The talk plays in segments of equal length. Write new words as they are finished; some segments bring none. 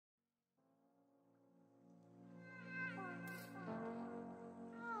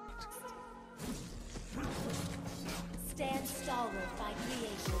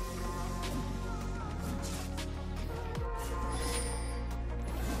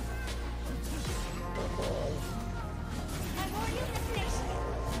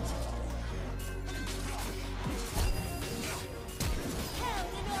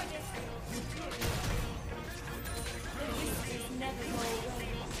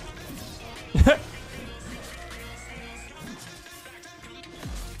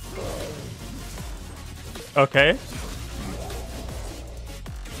Okay.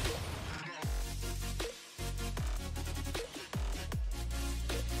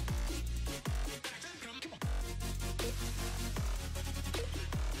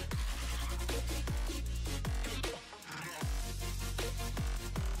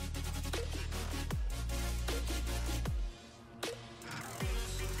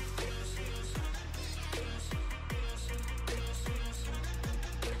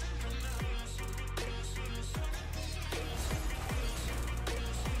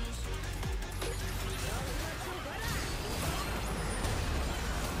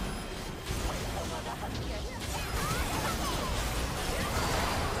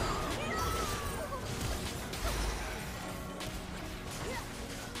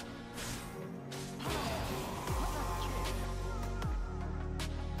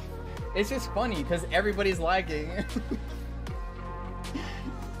 It's just funny because everybody's lagging.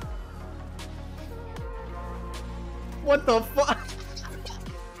 What the fuck?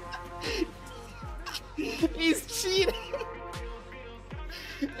 He's cheating.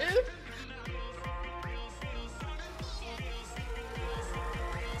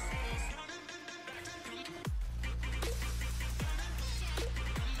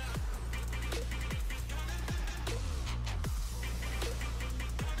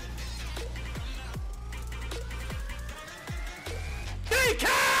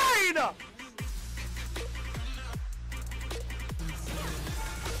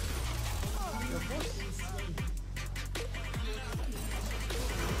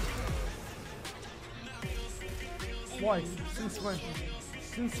 Why? Since when?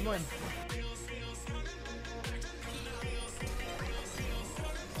 Since when?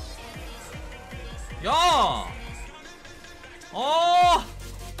 야! 어!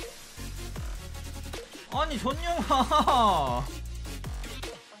 아니 전영아!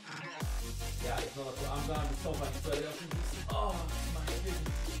 Yeah, it's not. I'm gonna be so much better. Oh my goodness.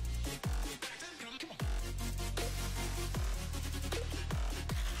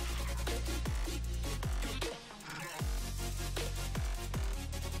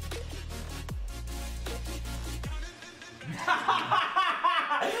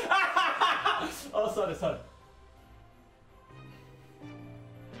 Oh, sorry, sorry.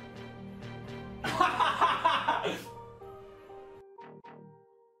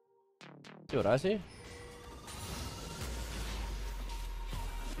 See what I see?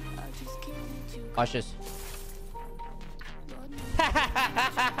 Watch this.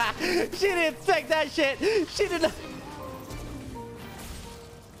 She didn't take that shit. She didn't.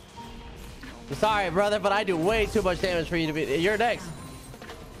 I'm sorry, brother, but I do way too much damage for you to be. You're next.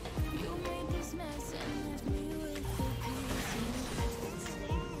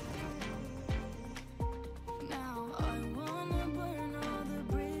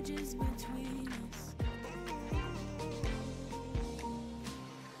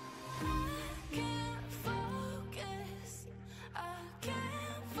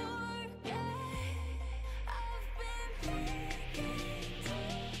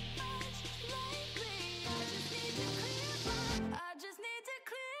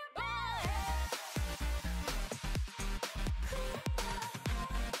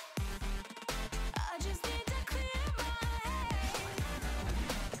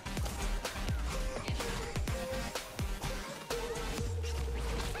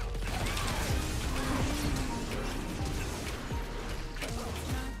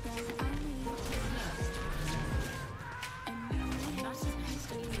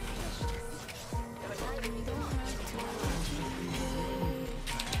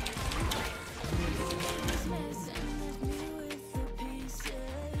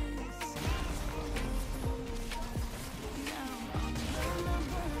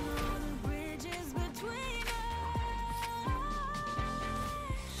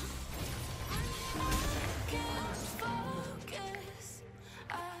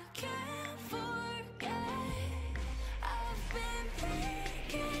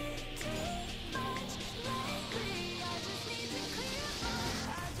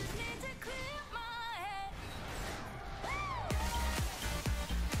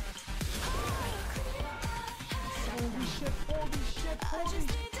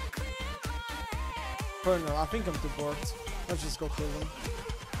 Burner, I think I'm too bored. Let's just go kill them.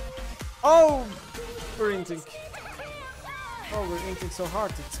 Oh! We're inting. Oh, we're inting so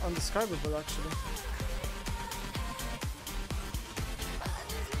hard, it's undescribable actually.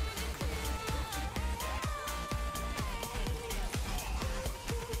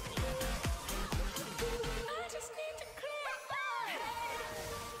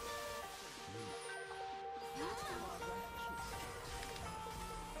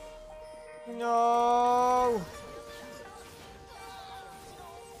 No.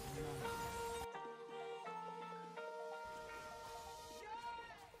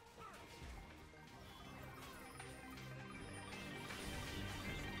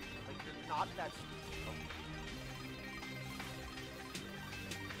 Not that.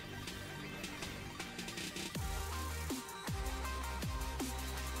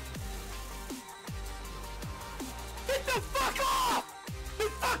 Get the fuck off! You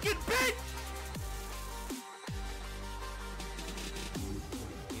fucking bitch!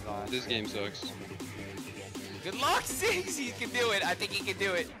 This game sucks. Good luck, Six! He can do it. I think he can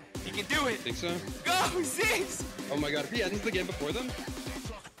do it. He can do it. Think so? Go, Six! Oh my god. Yeah, this is the game before them?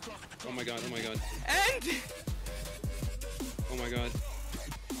 Oh my god, oh my god. And... Oh my god.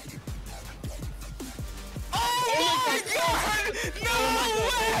 Oh my god! No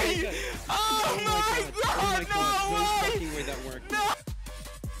way! Oh my god! No No way! fucking way that worked. No!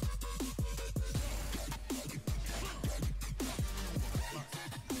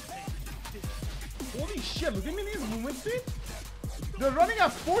 Holy shit, look at Minions movement speed. They're running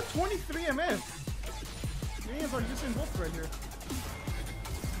at 423 ms. Minions are just invoked right here.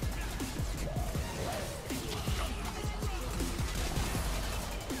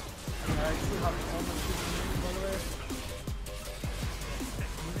 I actually have so much shit, by the way.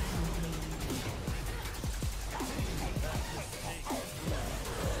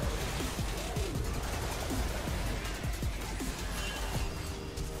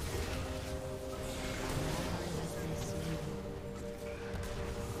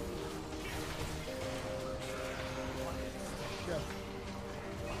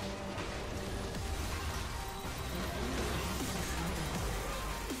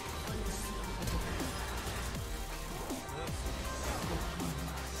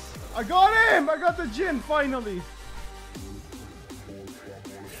 I got him! I got the Jin finally!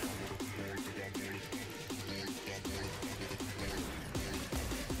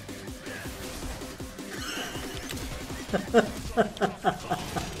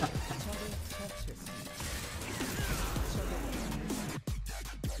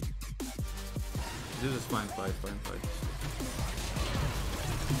 This is fine fight.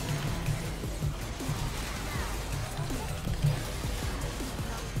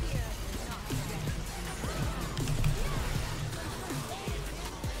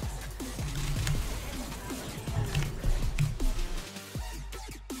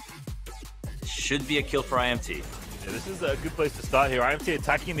 Should be a kill for IMT. Yeah, this is a good place to start here. IMT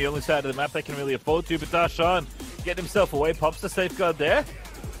attacking the only side of the map they can really afford to, but Darshan getting himself away, pops the safeguard there.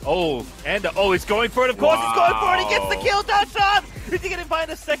 Oh, and he's going for it, of course. He's going for it. He gets the kill, Darshan. Is he going to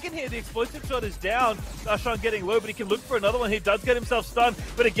find a second here? The explosive shot is down. Darshan getting low, but he can look for another one. He does get himself stunned,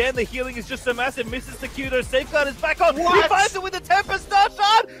 but again, the healing is just so massive. Misses the Q-Do. Safeguard is back on. What? He finds it with the Tempest.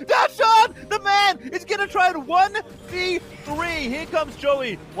 Darshan! Darshan! The man is going to try and 1v3. Here comes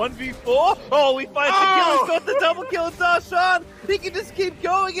Joey. 1v4. Oh, he finds the kill. He's got the double kill. Darshan! He can just keep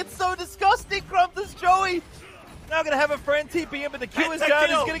going. It's so disgusting, Crump, this Joey. Now going to have a friend TP in, but the Q is down.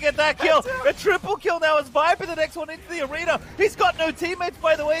 He's going to get that kill. A triple kill now as Viper, the next one into the arena. He's got no teammates,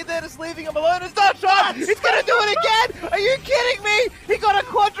 by the way. They're just leaving him alone. It's Darshan. He's going to do it again. Are you kidding me? He got a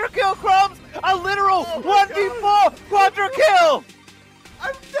quadra kill, Crumbs. A literal 1v4 quadra kill.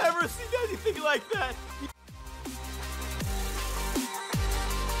 I've never seen anything like that.